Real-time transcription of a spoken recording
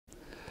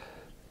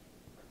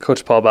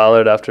Coach Paul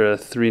Ballard after a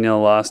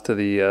 3-0 loss to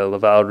the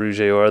Laval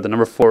Rouge et Or, the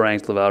number 4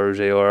 ranked Laval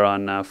Rouge et Or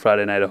on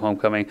Friday night at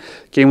homecoming.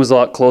 Game was a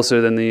lot closer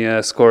than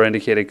the score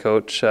indicated,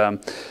 Coach.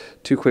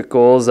 2 quick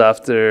goals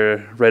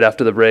right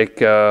after the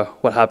break.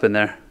 What happened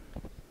there?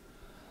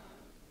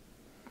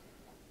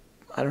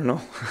 I don't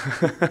know.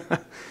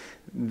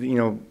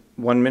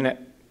 1 minute.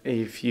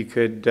 If you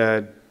could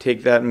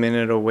take that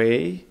minute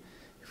away,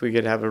 if we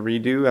could have a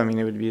redo, I mean,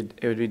 it would be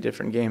a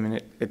different game.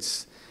 And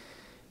it's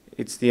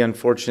the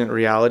unfortunate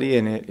reality,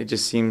 and it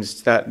just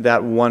seems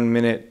that 1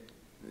 minute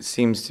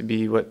seems to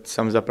be what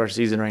sums up our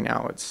season right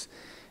now. It's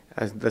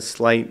the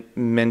slight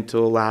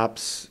mental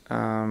lapse.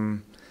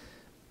 And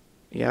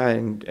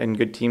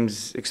good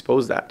teams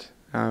expose that.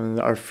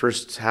 Our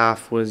first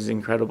half was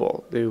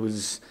incredible. It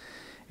was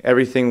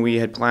everything we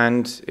had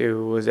planned. It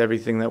was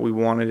everything that we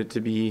wanted it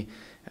to be.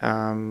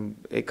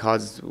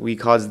 We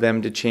caused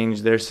them to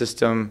change their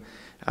system,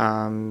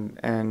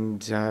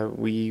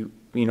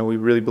 we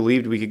really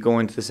believed we could go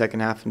into the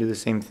second half and do the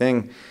same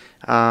thing.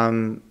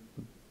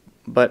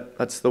 But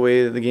that's the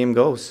way the game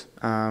goes.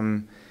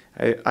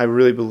 I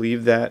really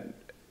believe that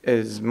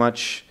as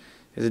much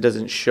as it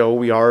doesn't show,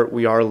 we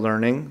are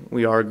learning,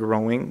 we are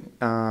growing,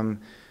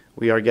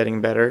 we are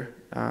getting better.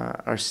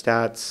 Our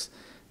stats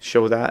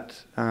show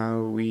that.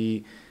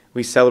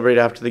 We celebrate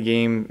after the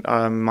game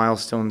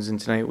milestones, and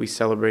tonight we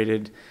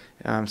celebrated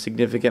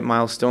significant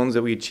milestones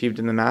that we achieved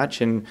in the match,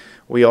 and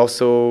we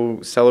also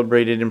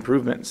celebrated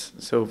improvements.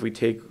 So if we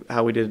take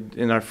how we did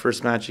in our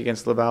first match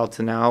against Laval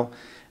to now,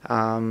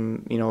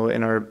 in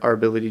our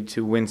ability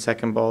to win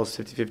second balls,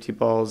 50-50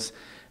 balls,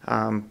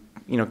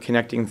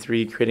 connecting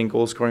three, creating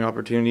goal-scoring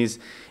opportunities,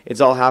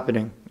 it's all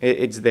happening.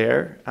 It's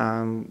there.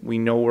 We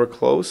know we're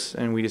close,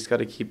 and we just got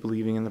to keep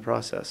believing in the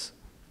process.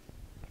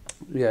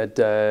 We had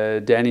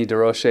Danny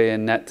DeRoche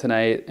in net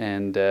tonight,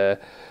 and I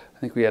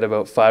think we had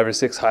about 5 or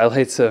 6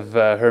 highlights of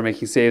her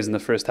making saves in the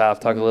first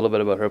half. Talk a little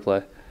bit about her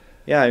play.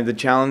 Yeah, the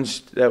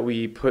challenge that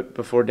we put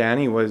before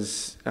Danny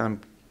was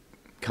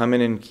come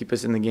in and keep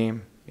us in the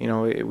game.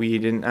 We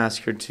didn't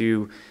ask her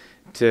to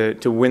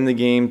win the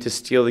game, to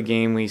steal the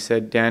game. We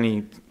said,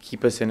 Danny,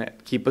 keep us in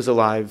it, keep us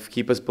alive,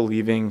 keep us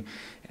believing,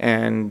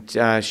 and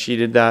she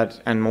did that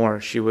and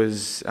more. She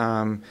was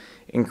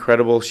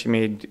incredible. She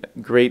made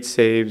great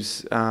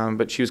saves,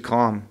 but she was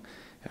calm.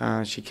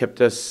 She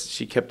kept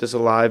us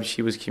alive.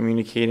 She was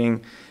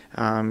communicating.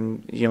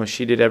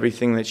 She did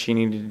everything that she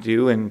needed to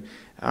do, and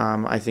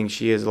I think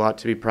she has a lot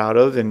to be proud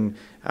of. And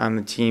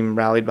the team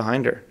rallied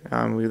behind her.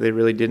 They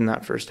really did in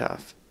that first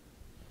half.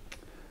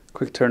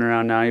 Quick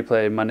turnaround now. You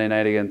play Monday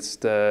night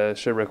against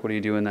Sherbrooke. What do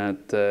you do in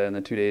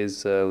the 2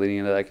 days leading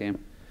into that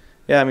game?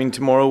 Yeah, I mean,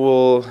 tomorrow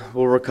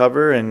we'll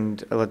recover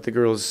and let the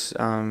girls,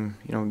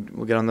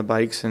 we'll get on the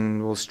bikes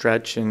and we'll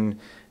stretch and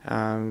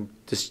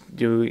just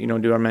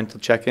do our mental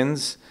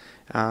check-ins,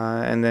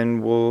 and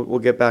then we'll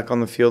get back on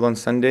the field on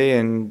Sunday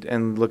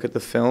and look at the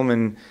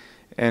film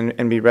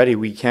and be ready.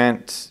 We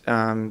can't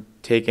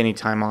take any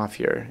time off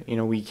here.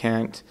 We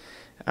can't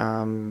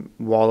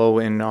wallow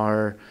in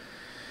our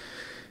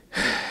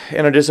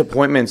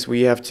disappointments.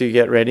 We have to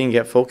get ready and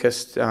get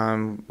focused.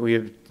 We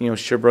have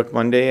Sherbrooke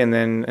Monday, and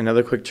then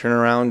another quick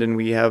turnaround, and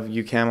we have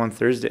UQAM on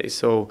Thursday.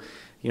 So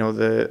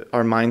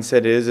our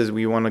mindset is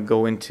we want to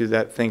go into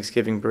that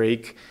Thanksgiving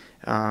break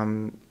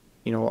on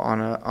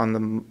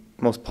the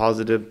most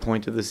positive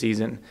point of the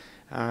season.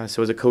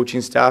 So as a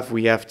coaching staff,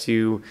 we have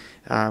to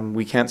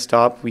we can't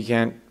stop, we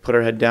can't put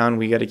our head down.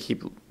 We got to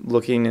keep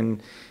looking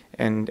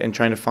and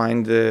trying to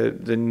find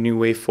the new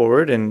way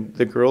forward. And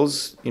the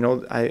girls,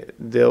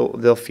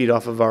 they'll feed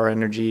off of our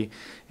energy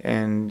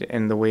and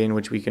the way in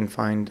which we can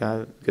find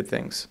good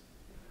things.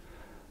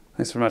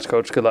 Thanks very much,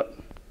 Coach. Good luck.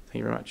 Thank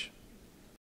you very much.